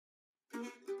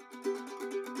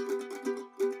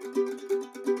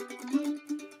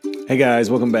Hey guys,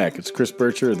 welcome back. It's Chris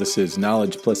Bircher. This is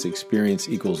Knowledge plus Experience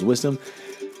equals Wisdom.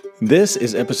 This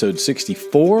is episode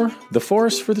 64, The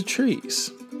Forest for the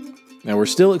Trees. Now, we're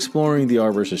still exploring the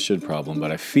are versus should problem, but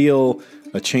I feel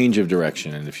a change of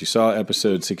direction. And if you saw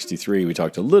episode 63, we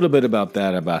talked a little bit about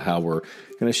that, about how we're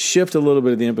going to shift a little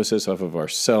bit of the emphasis off of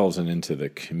ourselves and into the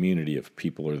community of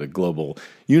people or the global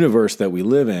universe that we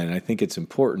live in. And I think it's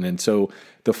important. And so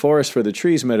the forest for the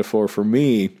trees metaphor for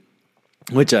me,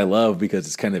 which I love because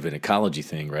it's kind of an ecology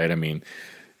thing, right? I mean,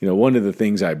 one of the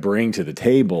things I bring to the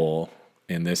table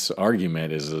in this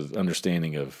argument is an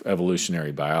understanding of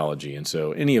evolutionary biology. And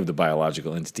so any of the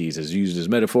biological entities as used as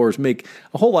metaphors make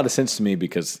a whole lot of sense to me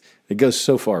because it goes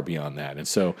so far beyond that. And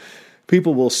so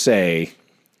people will say,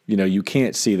 you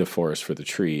can't see the forest for the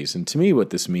trees. And to me,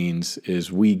 what this means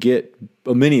is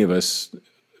many of us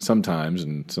sometimes,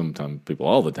 and sometimes people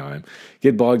all the time,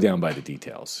 get bogged down by the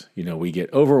details. We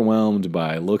get overwhelmed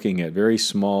by looking at very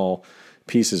small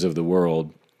pieces of the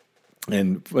world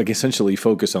and essentially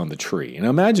focus on the tree. And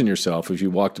imagine yourself if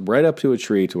you walked right up to a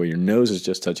tree to where your nose is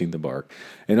just touching the bark,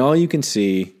 and all you can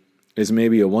see is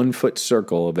maybe a 1-foot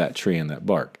circle of that tree and that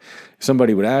bark. If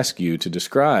somebody would ask you to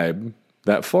describe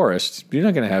that forest, you're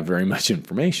not going to have very much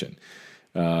information.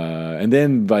 And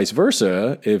then vice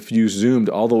versa, if you zoomed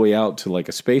all the way out to like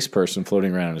a space person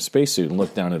floating around in a spacesuit and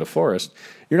looked down at a forest,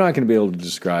 you're not going to be able to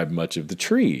describe much of the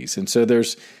trees. And so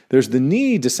there's the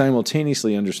need to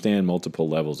simultaneously understand multiple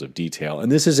levels of detail.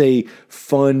 And this is a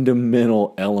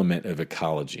fundamental element of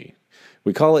ecology.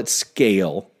 We call it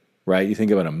scale, right? You think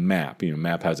about a map. A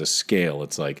map has a scale.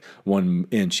 It's like 1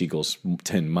 inch equals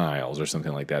 10 miles or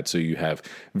something like that. So you have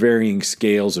varying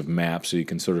scales of maps, so you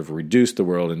can sort of reduce the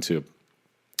world into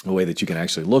a way that you can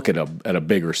actually look at a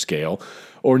bigger scale.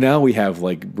 Or now we have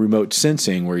like remote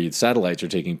sensing where satellites are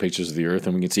taking pictures of the Earth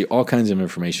and we can see all kinds of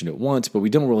information at once, but we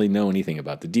don't really know anything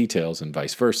about the details and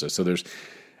vice versa. So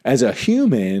as a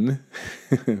human,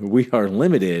 we are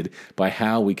limited by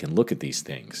how we can look at these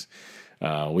things.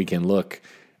 We can look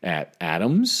at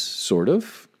atoms, sort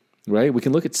of, right? We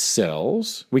can look at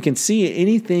cells. We can see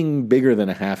anything bigger than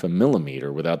a half a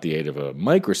millimeter without the aid of a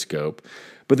microscope.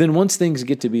 But then once things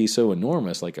get to be so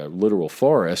enormous, like a literal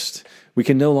forest, we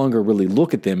can no longer really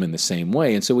look at them in the same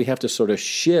way. And so we have to sort of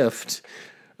shift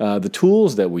the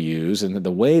tools that we use and the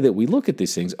way that we look at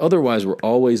these things. Otherwise, we're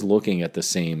always looking at the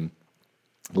same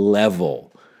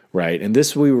level, right? And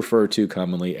this we refer to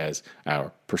commonly as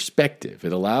our perspective.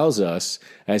 It allows us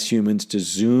as humans to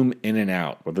zoom in and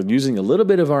out with using a little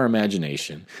bit of our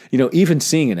imagination. Even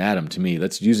seeing an atom, to me,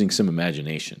 that's using some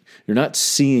imagination. You're not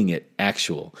seeing it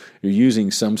actual. You're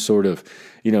using some sort of,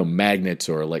 magnets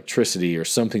or electricity or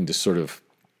something to sort of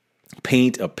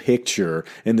paint a picture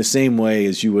in the same way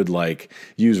as you would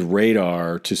use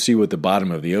radar to see what the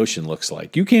bottom of the ocean looks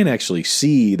like. You can't actually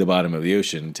see the bottom of the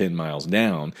ocean 10 miles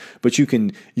down, but you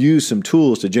can use some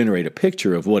tools to generate a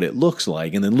picture of what it looks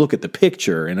like and then look at the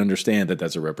picture and understand that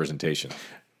that's a representation.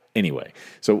 Anyway,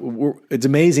 so it's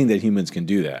amazing that humans can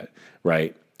do that,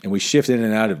 right? And we shift in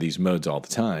and out of these modes all the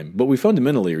time, but we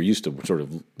fundamentally are used to sort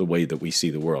of the way that we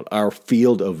see the world. Our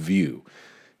field of view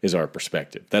is our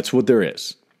perspective. That's what there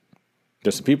is.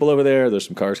 There's some people over there. There's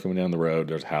some cars coming down the road.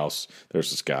 There's a house.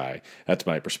 There's the sky. That's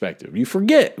my perspective. You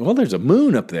forget, there's a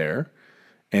moon up there,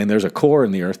 and there's a core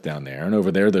in the earth down there, and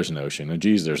over there there's an ocean. And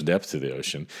geez, there's depth to the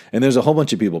ocean, and there's a whole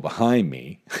bunch of people behind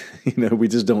me. We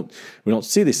don't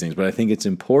see these things. But I think it's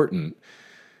important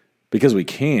because we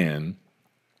can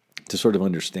to sort of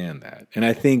understand that. And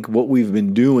I think what we've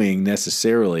been doing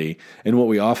necessarily, and what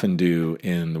we often do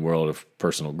in the world of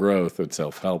personal growth and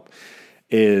self-help,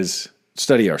 is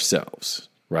study ourselves,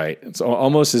 right? It's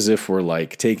almost as if we're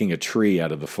taking a tree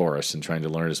out of the forest and trying to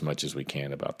learn as much as we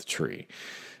can about the tree.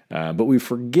 But we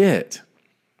forget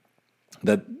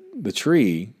that the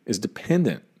tree is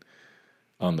dependent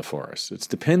on the forest. It's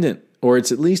dependent, or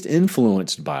it's at least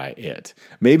influenced by it.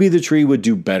 Maybe the tree would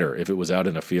do better if it was out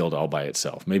in a field all by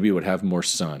itself. Maybe it would have more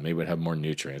sun. Maybe it would have more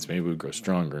nutrients. Maybe it would grow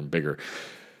stronger and bigger.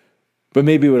 But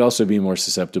maybe it would also be more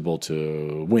susceptible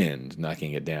to wind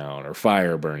knocking it down or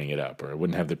fire burning it up, or it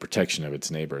wouldn't have the protection of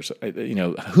its neighbors.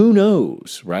 Who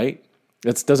knows, right?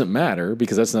 That doesn't matter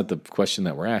because that's not the question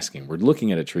that we're asking. We're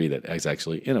looking at a tree that is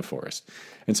actually in a forest.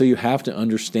 And so you have to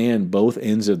understand both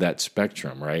ends of that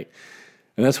spectrum, right?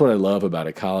 And that's what I love about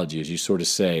ecology is you sort of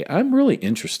say, I'm really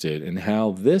interested in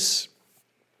how this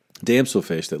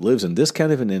damselfish that lives in this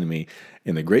kind of an enemy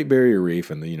in the Great Barrier Reef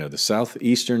and the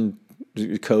southeastern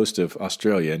coast of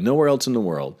Australia, nowhere else in the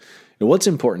world. What's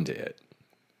important to it?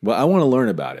 Well, I want to learn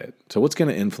about it. So what's going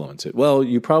to influence it? Well,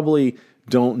 you probably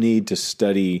don't need to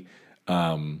study,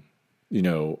 herbaceous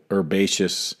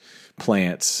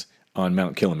plants on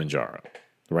Mount Kilimanjaro.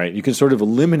 right? You can sort of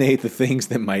eliminate the things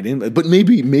that might, but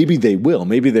maybe they will.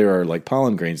 Maybe there are like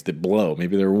pollen grains that blow.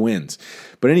 Maybe there are winds.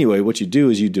 But anyway, what you do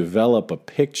is you develop a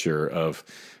picture of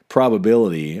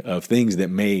probability of things that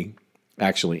may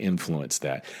actually influence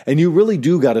that. And you really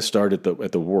do got to start at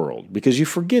the world, because you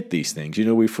forget these things.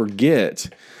 We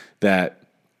forget that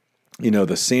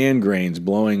the sand grains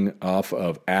blowing off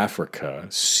of Africa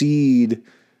seed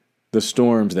the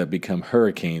storms that become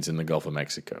hurricanes in the Gulf of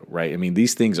Mexico, right? I mean,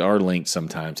 these things are linked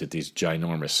sometimes at these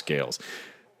ginormous scales.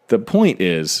 The point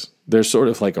is, there's sort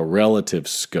of like a relative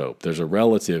scope. There's a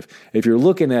relative, if you're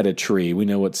looking at a tree, we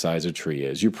know what size a tree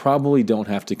is. You probably don't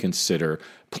have to consider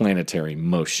planetary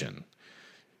motion.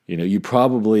 You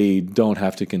probably don't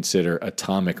have to consider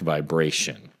atomic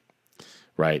vibration,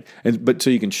 right? But so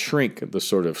you can shrink the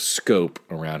sort of scope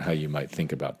around how you might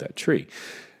think about that tree.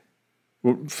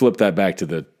 We'll flip that back to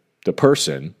the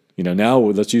person. Now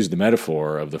let's use the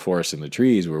metaphor of the forest and the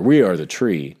trees, where we are the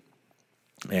tree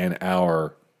and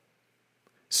our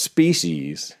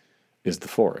species is the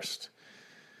forest.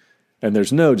 And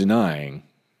there's no denying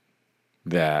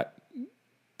that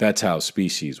that's how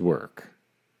species work,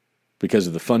 because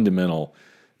of the fundamental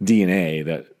DNA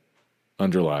that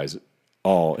underlies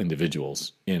all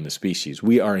individuals in the species.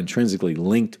 We are intrinsically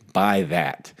linked by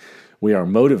that. We are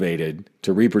motivated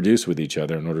to reproduce with each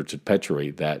other in order to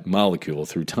perpetuate that molecule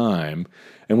through time.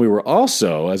 And we were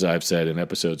also, as I've said in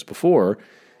episodes before,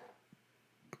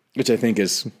 which I think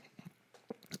is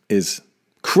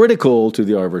critical to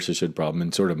the are versus should problem,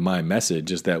 and sort of my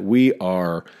message is that we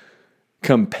are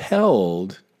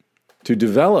compelled to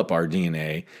develop our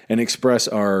DNA and express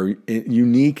our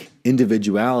unique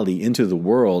individuality into the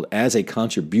world as a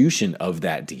contribution of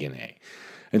that DNA.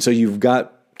 And so you've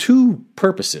got two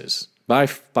purposes,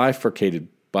 bifurcated,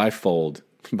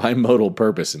 bimodal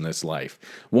purpose in this life.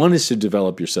 One is to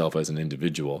develop yourself as an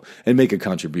individual and make a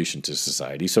contribution to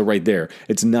society. So right there,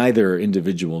 it's neither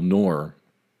individual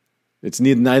it's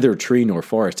neither tree nor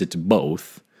forest, it's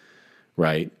both,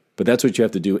 right? But that's what you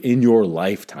have to do in your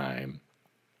lifetime.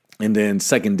 And then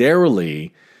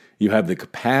secondarily, you have the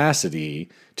capacity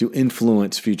to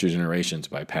influence future generations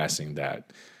by passing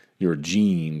your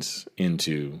genes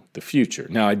into the future.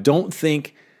 Now, I don't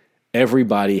think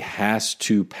everybody has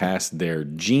to pass their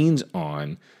genes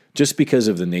on just because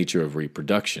of the nature of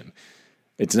reproduction.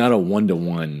 It's not a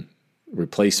one-to-one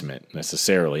replacement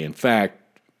necessarily. In fact,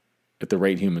 at the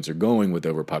rate humans are going with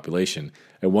overpopulation,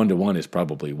 a one-to-one is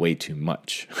probably way too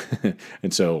much.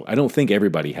 And so I don't think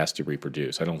everybody has to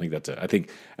reproduce. I don't think I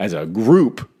think as a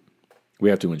group,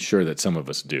 we have to ensure that some of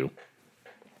us do.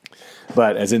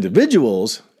 But as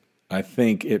individuals, I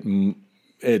think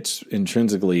it's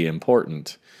intrinsically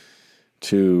important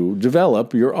to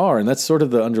develop your R. And that's sort of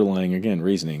the underlying, again,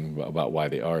 reasoning about why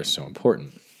the R is so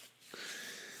important.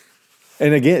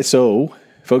 And again, so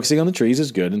focusing on the trees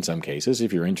is good in some cases.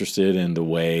 If you're interested in the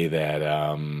way that,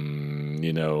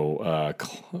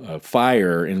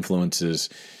 fire influences,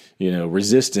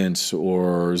 resistance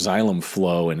or xylem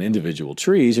flow in individual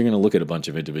trees, you're going to look at a bunch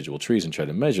of individual trees and try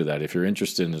to measure that. If you're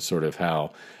interested in sort of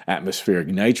how atmospheric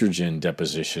nitrogen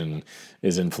deposition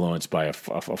is influenced by a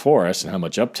forest and how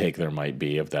much uptake there might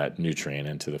be of that nutrient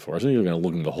into the forest, you're going to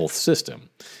look at the whole system.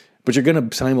 But you're going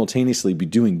to simultaneously be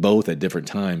doing both at different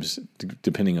times,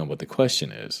 depending on what the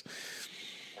question is.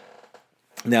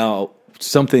 Now,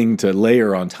 something to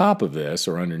layer on top of this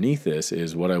or underneath this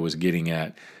is what I was getting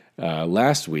at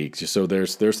last week. So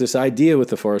there's this idea with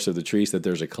the forest of the trees that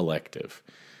there's a collective,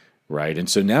 right? And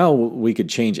so now we could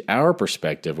change our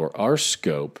perspective or our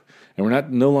scope, and we're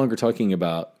no longer talking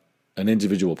about an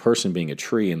individual person being a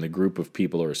tree and the group of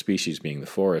people or a species being the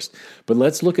forest. But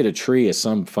let's look at a tree as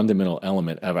some fundamental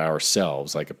element of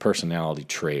ourselves, like a personality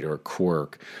trait or a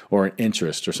quirk or an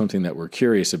interest or something that we're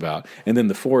curious about. And then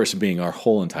the forest being our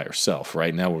whole entire self,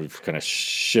 right? Now we've kind of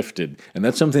shifted. And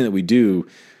that's something that we do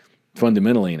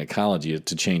fundamentally in ecology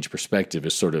to change perspective,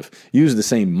 is sort of use the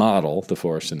same model, the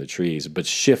forest and the trees, but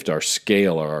shift our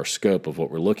scale or our scope of what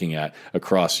we're looking at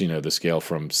across, the scale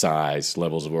from size,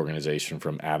 levels of organization,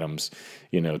 from atoms,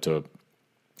 to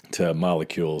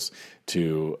molecules,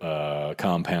 to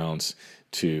compounds,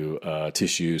 to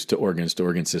tissues, to organ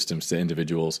systems, to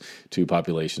individuals, to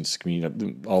populations,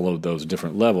 all of those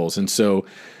different levels. And so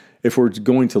if we're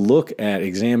going to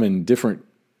examine different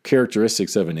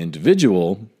characteristics of an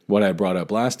individual, what I brought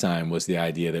up last time was the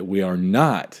idea that we are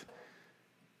not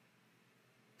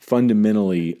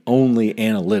fundamentally only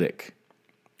analytic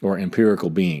or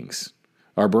empirical beings.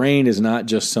 Our brain is not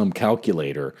just some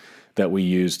calculator that we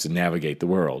use to navigate the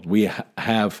world. We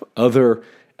have other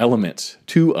elements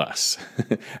to us.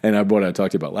 And what I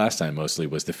talked about last time mostly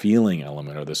was the feeling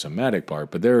element or the somatic part,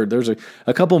 but there's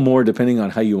a couple more depending on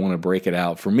how you want to break it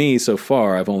out. For me, so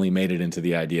far, I've only made it into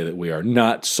the idea that we are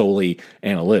not solely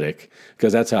analytic,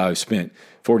 because that's how I've spent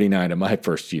 49 of my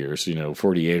first years,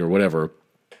 48 or whatever,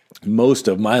 most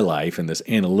of my life in this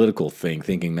analytical thing,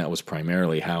 thinking that was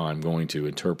primarily how I'm going to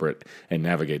interpret and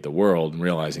navigate the world, and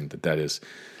realizing that is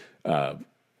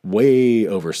way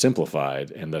oversimplified,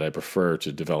 and that I prefer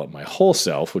to develop my whole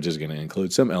self, which is going to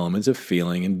include some elements of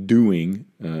feeling and doing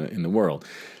in the world.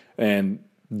 And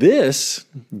this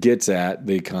gets at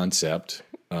the concept,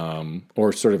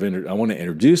 or sort of, I want to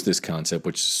introduce this concept,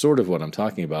 which is sort of what I'm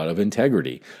talking about, of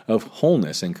integrity, of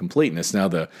wholeness and completeness. Now,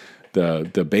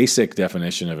 the basic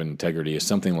definition of integrity is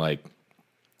something like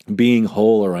being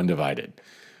whole or undivided,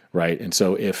 right? And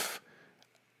so if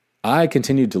I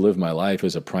continued to live my life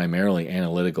as a primarily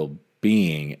analytical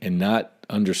being and not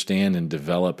understand and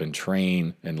develop and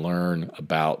train and learn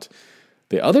about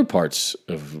the other parts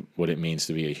of what it means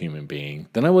to be a human being,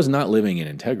 then I was not living in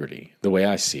integrity the way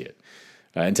I see it.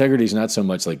 Integrity is not so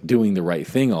much like doing the right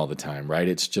thing all the time, right?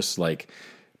 It's just like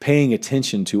paying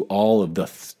attention to all of the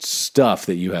stuff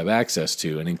that you have access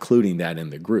to and including that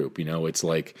in the group. It's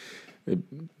like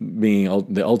being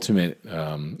the ultimate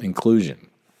inclusion.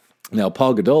 Now,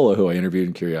 Paul Gadola, who I interviewed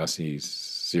in Curiosity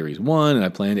Series 1, and I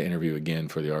plan to interview again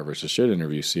for the Are versus Should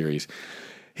interview series,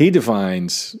 he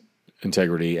defines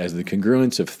integrity as the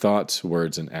congruence of thoughts,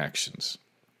 words, and actions.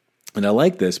 And I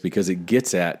like this because it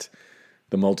gets at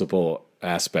the multiple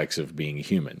aspects of being a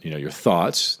human. Your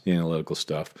thoughts, the analytical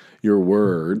stuff, your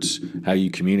words, how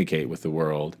you communicate with the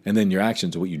world, and then your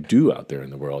actions, what you do out there in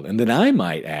the world. And then I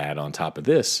might add on top of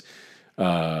this,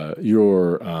 the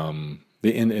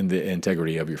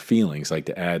integrity of your feelings, like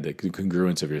to add the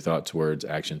congruence of your thoughts, words,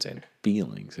 actions, and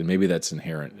feelings. And maybe that's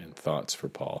inherent in thoughts for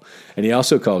Paul. And he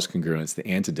also calls congruence the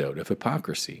antidote of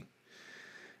hypocrisy,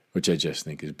 which I just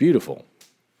think is beautiful.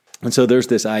 And so there's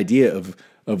this idea of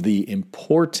the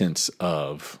importance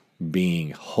of being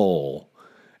whole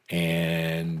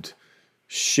and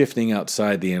shifting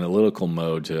outside the analytical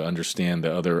mode to understand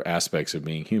the other aspects of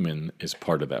being human is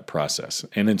part of that process.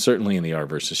 And then certainly in the Are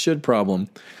versus Should problem,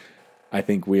 I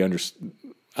think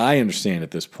I understand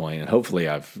at this point, and hopefully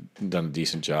I've done a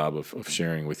decent job of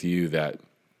sharing with you that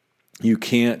you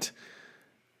can't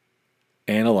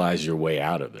analyze your way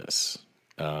out of this.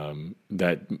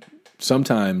 That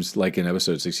sometimes, like in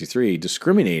episode 63,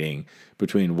 discriminating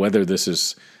between whether this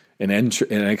is an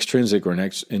extrinsic or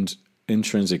an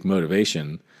intrinsic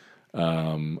motivation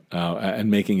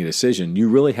and making a decision, you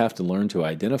really have to learn to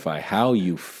identify how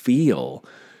you feel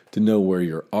to know where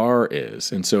your R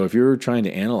is. And so if you're trying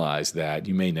to analyze that,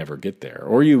 you may never get there.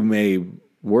 Or you may,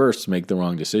 worse, make the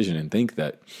wrong decision and think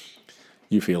that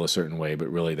you feel a certain way, but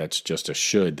really that's just a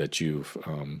should that you've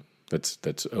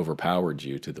that's overpowered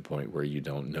you to the point where you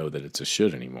don't know that it's a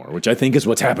should anymore, which I think is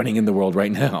what's happening in the world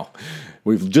right now.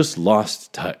 We've just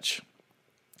lost touch.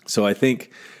 So I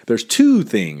think there's two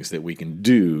things that we can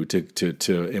do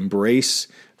to embrace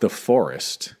the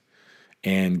forest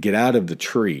and get out of the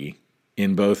tree,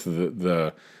 in both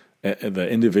the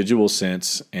individual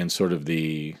sense and sort of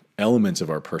the elements of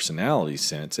our personality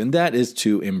sense, and that is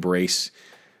to embrace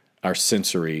our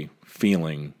sensory,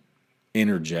 feeling,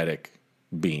 energetic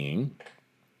being,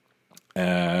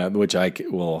 which I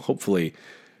will hopefully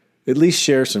at least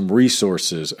share some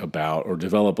resources about or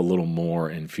develop a little more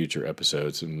in future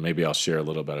episodes, and maybe I'll share a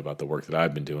little bit about the work that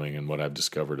I've been doing and what I've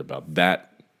discovered about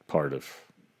that part of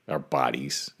our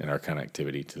bodies and our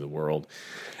connectivity to the world.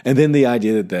 And then the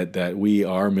idea that we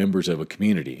are members of a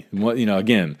community. And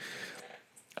again,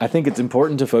 I think it's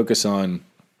important to focus on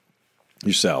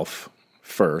yourself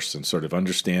first and sort of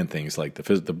understand things like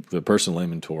the personal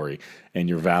inventory and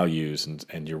your values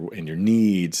and your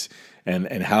needs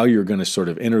and how you're going to sort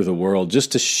of enter the world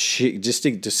just to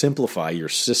simplify your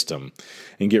system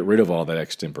and get rid of all that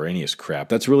extemporaneous crap.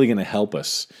 That's really going to help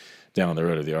us down the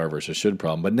road of the Are versus Should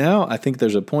problem. But now I think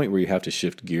there's a point where you have to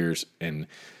shift gears and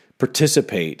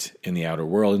participate in the outer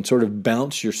world and sort of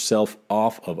bounce yourself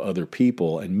off of other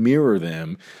people and mirror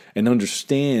them and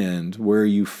understand where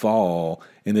you fall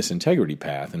in this integrity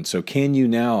path. And so can you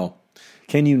now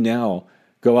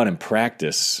go out and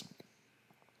practice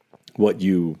what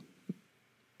you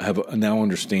have now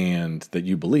understand that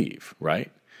you believe,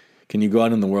 right? Can you go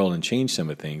out in the world and change some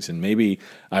of the things? And maybe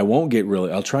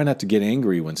I'll try not to get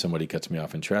angry when somebody cuts me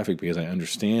off in traffic, because I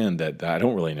understand that I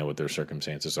don't really know what their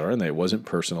circumstances are and that it wasn't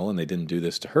personal and they didn't do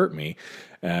this to hurt me.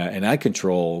 And I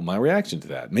control my reaction to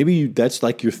that. Maybe that's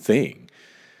like your thing.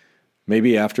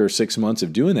 maybe after 6 months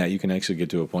of doing that, you can actually get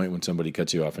to a point when somebody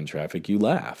cuts you off in traffic, you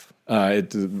laugh.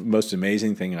 It's the most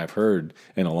amazing thing I've heard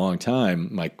in a long time.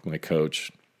 My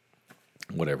coach,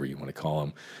 whatever you want to call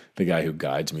him, the guy who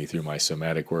guides me through my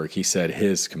somatic work, he said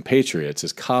his compatriots,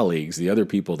 his colleagues, the other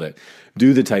people that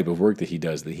do the type of work that he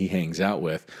does, that he hangs out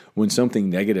with, when something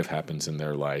negative happens in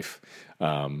their life,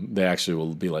 they actually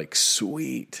will be like,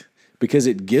 sweet, because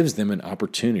it gives them an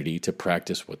opportunity to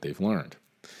practice what they've learned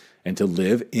and to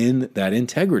live in that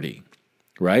integrity,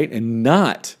 right? And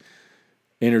not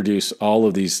introduce all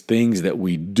of these things that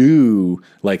we do,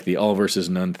 like the all versus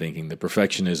none thinking, the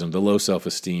perfectionism, the low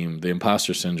self-esteem, the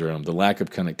imposter syndrome, the lack of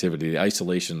connectivity, the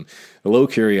isolation, the low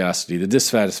curiosity, the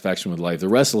dissatisfaction with life, the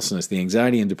restlessness, the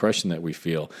anxiety and depression that we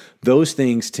feel. Those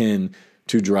things tend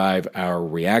to drive our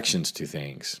reactions to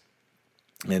things.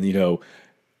 And,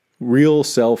 real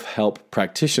self-help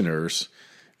practitioners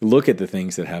look at the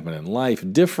things that happen in life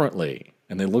differently,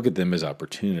 and they look at them as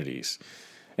opportunities.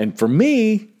 And for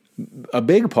me, a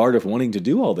big part of wanting to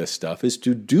do all this stuff is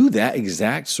to do that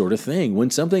exact sort of thing.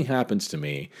 When something happens to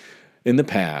me in the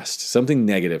past, something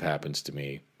negative happens to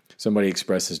me, somebody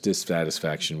expresses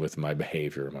dissatisfaction with my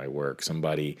behavior, my work,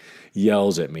 somebody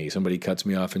yells at me, somebody cuts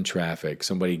me off in traffic,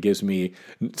 somebody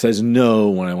says no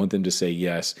when I want them to say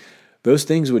yes, those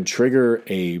things would trigger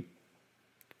a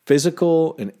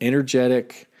physical and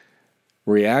energetic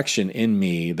reaction in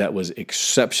me that was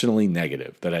exceptionally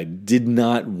negative, that I did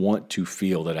not want to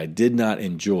feel, that I did not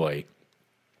enjoy.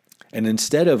 And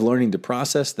instead of learning to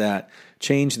process that,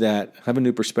 change that, have a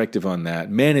new perspective on that,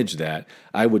 manage that,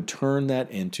 I would turn that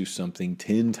into something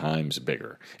 10 times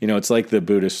bigger. It's like the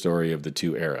Buddhist story of the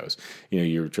two arrows.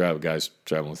 Guy's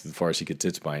traveling through the forest, he gets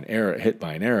hit by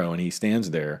an arrow, and he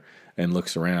stands there and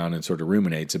looks around and sort of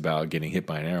ruminates about getting hit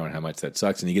by an arrow and how much that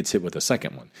sucks, and he gets hit with a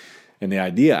second one. And the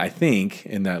idea, I think,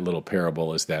 in that little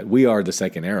parable is that we are the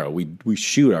second arrow. We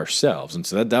shoot ourselves. And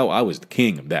so that I was the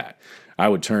king of that. I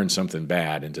would turn something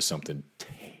bad into something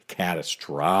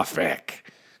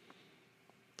catastrophic.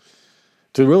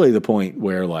 To really the point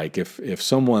where, like, if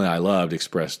someone I loved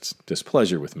expressed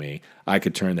displeasure with me, I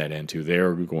could turn that into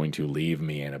they're going to leave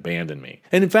me and abandon me.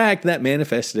 And in fact, that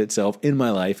manifested itself in my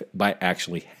life by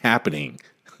actually happening.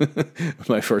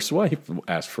 My first wife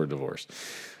asked for a divorce.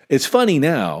 It's funny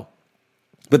now,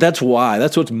 but that's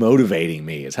what's motivating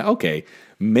me is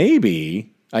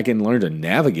maybe I can learn to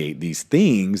navigate these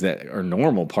things that are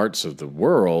normal parts of the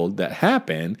world that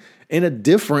happen in a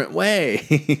different way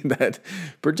that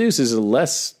produces a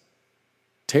less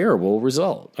terrible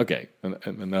result. Okay,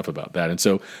 enough about that. And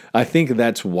so I think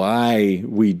that's why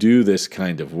we do this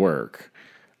kind of work.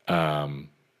 And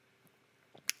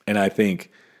I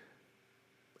think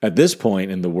at this point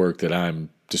in the work that I'm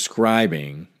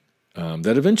describing,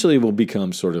 that eventually will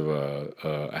become sort of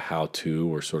a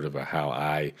how-to or sort of a how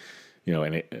I,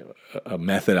 a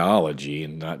methodology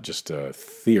and not just a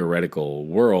theoretical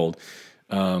world,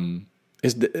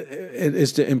 is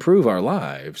to improve our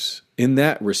lives in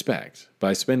that respect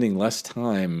by spending less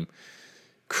time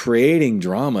creating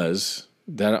dramas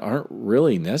that aren't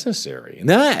really necessary. And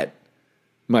that,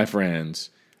 my friends,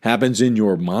 happens in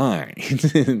your mind.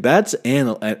 That's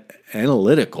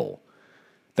analytical.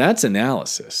 That's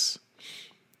analysis.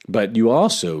 But you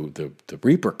also, the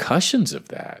repercussions of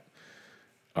that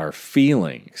are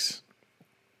feelings.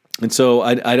 And so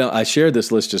I shared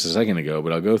this list just a second ago,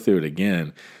 but I'll go through it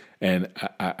again. And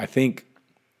I think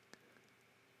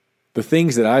the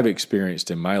things that I've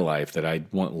experienced in my life that I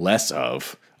want less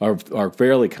of are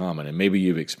fairly common, and maybe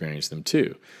you've experienced them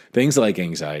too. Things like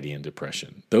anxiety and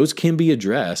depression. Those can be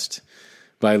addressed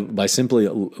by simply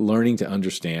learning to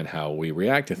understand how we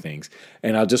react to things.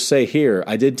 And I'll just say here,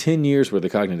 I did 10 years worth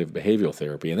of cognitive behavioral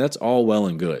therapy, and that's all well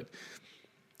and good.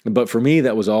 But for me,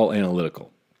 that was all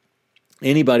analytical.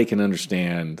 Anybody can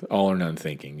understand all or none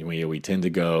thinking. We tend to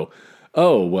go,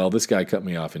 oh, well, this guy cut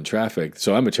me off in traffic,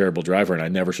 so I'm a terrible driver and I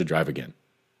never should drive again.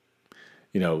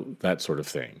 That sort of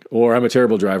thing. Or I'm a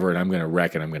terrible driver and I'm going to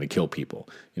wreck and I'm going to kill people.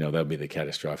 That would be the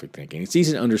catastrophic thinking. It's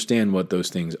easy to understand what those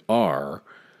things are,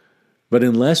 but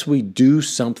unless we do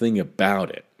something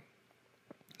about it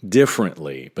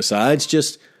differently, besides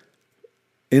just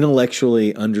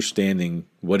intellectually understanding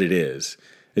what it is,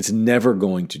 it's never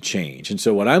going to change. And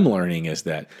so what I'm learning is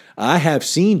that I have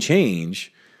seen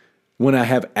change when I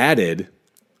have added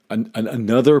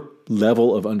another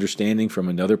level of understanding from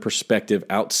another perspective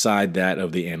outside that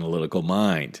of the analytical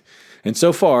mind. And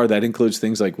so far, that includes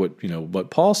things like what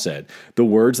Paul said, the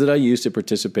words that I use to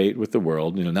participate with the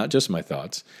world, not just my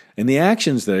thoughts, and the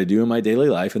actions that I do in my daily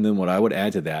life, and then what I would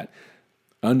add to that,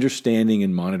 understanding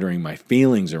and monitoring my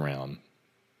feelings around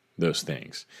those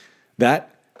things.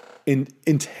 That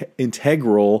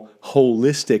integral,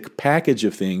 holistic package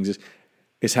of things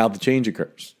is how the change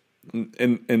occurs.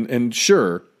 And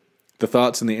sure, the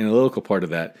thoughts and the analytical part of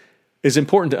that is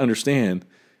important to understand,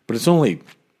 but it's only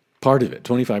part of it,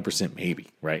 25% maybe,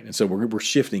 right? And so we're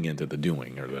shifting into the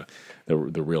doing or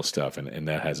the real stuff, and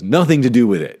that has nothing to do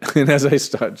with it. And as I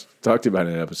talked about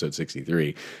in episode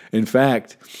 63, in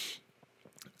fact,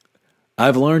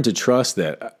 I've learned to trust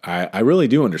that I really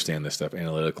do understand this stuff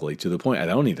analytically to the point I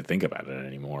don't need to think about it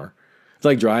anymore. It's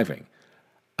like driving.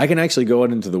 I can actually go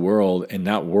out into the world and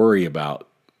not worry about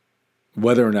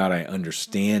whether or not I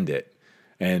understand it.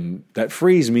 And that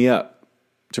frees me up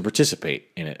to participate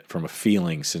in it from a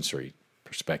feeling sensory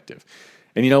perspective.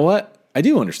 And you know what? I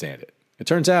do understand it. It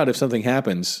turns out if something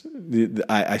happens,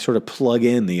 I sort of plug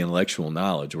in the intellectual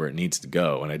knowledge where it needs to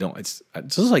go. And I don't, it's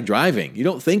just like driving. You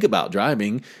don't think about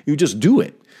driving, you just do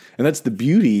it. And that's the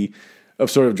beauty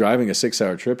of sort of driving a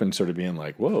 6-hour trip and sort of being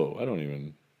like, whoa, I don't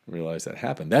even realize that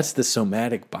happened. That's the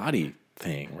somatic body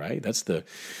thing, right?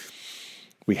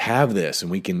 We have this and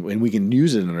we can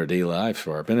use it in our daily lives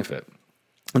for our benefit.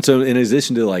 And so in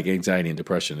addition to like anxiety and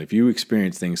depression, if you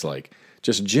experience things like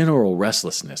just general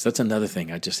restlessness, that's another thing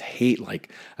I just hate.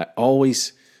 Like I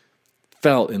always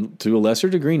felt, and to a lesser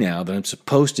degree now, that I'm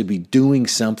supposed to be doing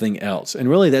something else. And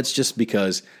really that's just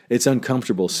because it's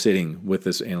uncomfortable sitting with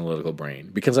this analytical brain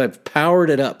because I've powered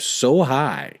it up so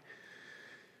high.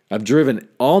 I've driven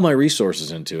all my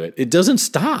resources into it. It doesn't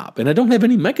stop, and I don't have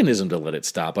any mechanism to let it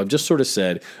stop. I've just sort of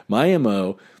said, my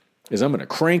MO is I'm going to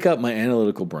crank up my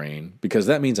analytical brain because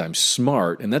that means I'm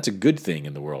smart, and that's a good thing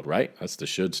in the world, right? That's the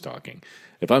shoulds talking.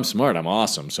 If I'm smart, I'm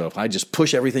awesome. So if I just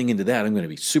push everything into that, I'm going to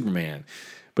be Superman.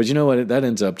 But you know what? That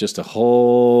ends up just a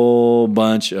whole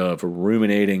bunch of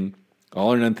ruminating,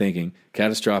 all or none thinking,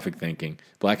 catastrophic thinking,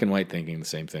 black and white thinking, the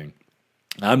same thing.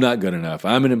 I'm not good enough.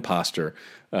 I'm an imposter.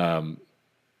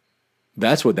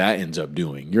 That's what that ends up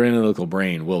doing. Your analytical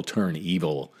brain will turn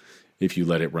evil if you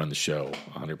let it run the show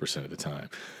 100% of the time.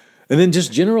 And then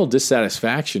just general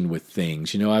dissatisfaction with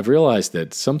things. You know, I've realized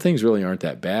that some things really aren't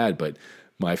that bad, but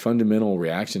my fundamental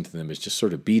reaction to them is just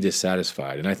sort of be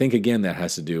dissatisfied. And I think, again, that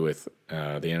has to do with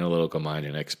the analytical mind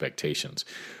and expectations.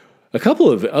 A couple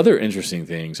of other interesting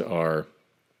things are,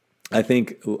 I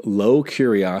think, low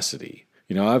curiosity.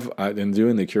 You know, I've been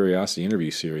doing the curiosity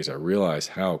interview series. I realize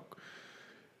how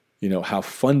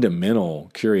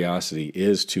fundamental curiosity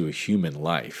is to a human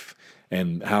life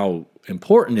and how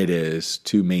important it is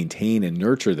to maintain and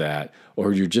nurture that,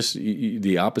 or you're just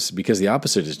the opposite, because the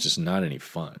opposite is just not any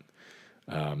fun.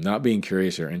 Not being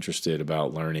curious or interested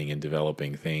about learning and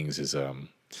developing things is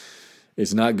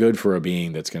not good for a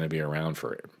being that's going to be around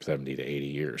for 70 to 80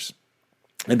 years.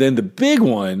 And then the big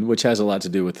one, which has a lot to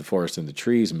do with the forest and the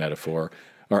trees metaphor,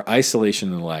 are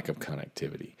isolation and lack of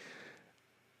connectivity.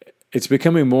 It's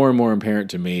becoming more and more apparent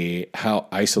to me how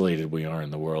isolated we are in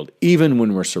the world, even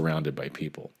when we're surrounded by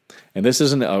people. And this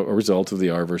isn't a result of the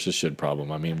are versus should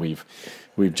problem. I mean, we've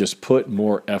just put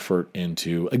more effort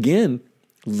into, again,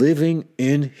 living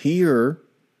in here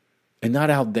and not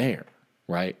out there,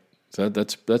 right? So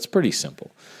that's pretty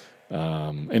simple.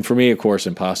 And for me, of course,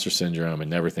 imposter syndrome and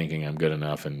never thinking I'm good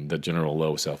enough and the general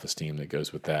low self-esteem that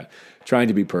goes with that, trying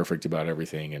to be perfect about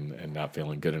everything and not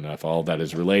feeling good enough, all of that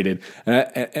is related.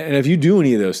 And if you do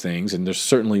any of those things, and there's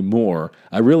certainly more,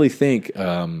 I really think,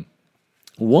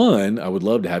 one, I would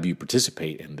love to have you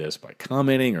participate in this by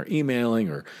commenting or emailing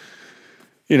or,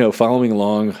 following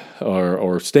along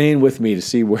or staying with me to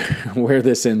see where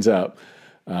this ends up.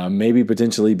 Maybe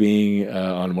potentially being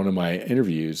on one of my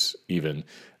interviews even.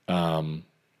 And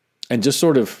just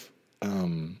sort of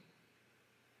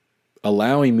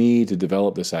allowing me to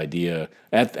develop this idea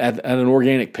at an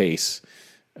organic pace,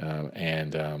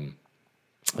 and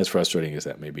as frustrating as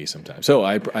that may be sometimes. So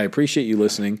I appreciate you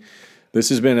listening. This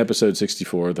has been episode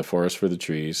 64, The Forest for the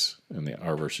Trees, and the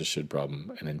Are versus Should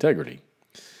Problem and Integrity.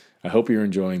 I hope you're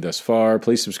enjoying thus far.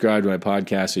 Please subscribe to my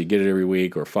podcast so you get it every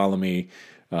week, or follow me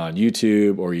on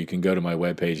YouTube, or you can go to my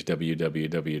webpage,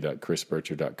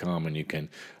 www.chrisbircher.com, and you can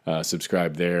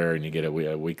subscribe there, and you get a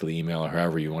weekly email or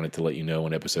however you want it to let you know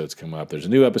when episodes come up. There's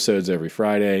new episodes every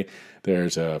Friday.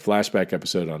 There's a flashback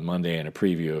episode on Monday, and a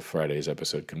preview of Friday's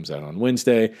episode comes out on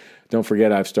Wednesday. Don't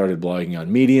forget, I've started blogging on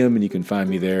Medium, and you can find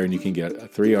me there, and you can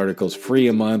get 3 articles free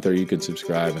a month, or you can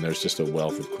subscribe, and there's just a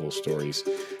wealth of cool stories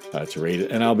to read.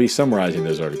 And I'll be summarizing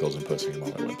those articles and posting them on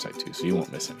my website too, so you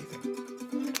won't miss anything.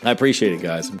 I appreciate it,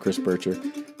 guys. I'm Chris Bircher.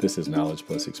 This is Knowledge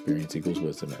Plus Experience Equals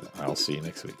Wisdom, and I'll see you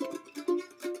next week.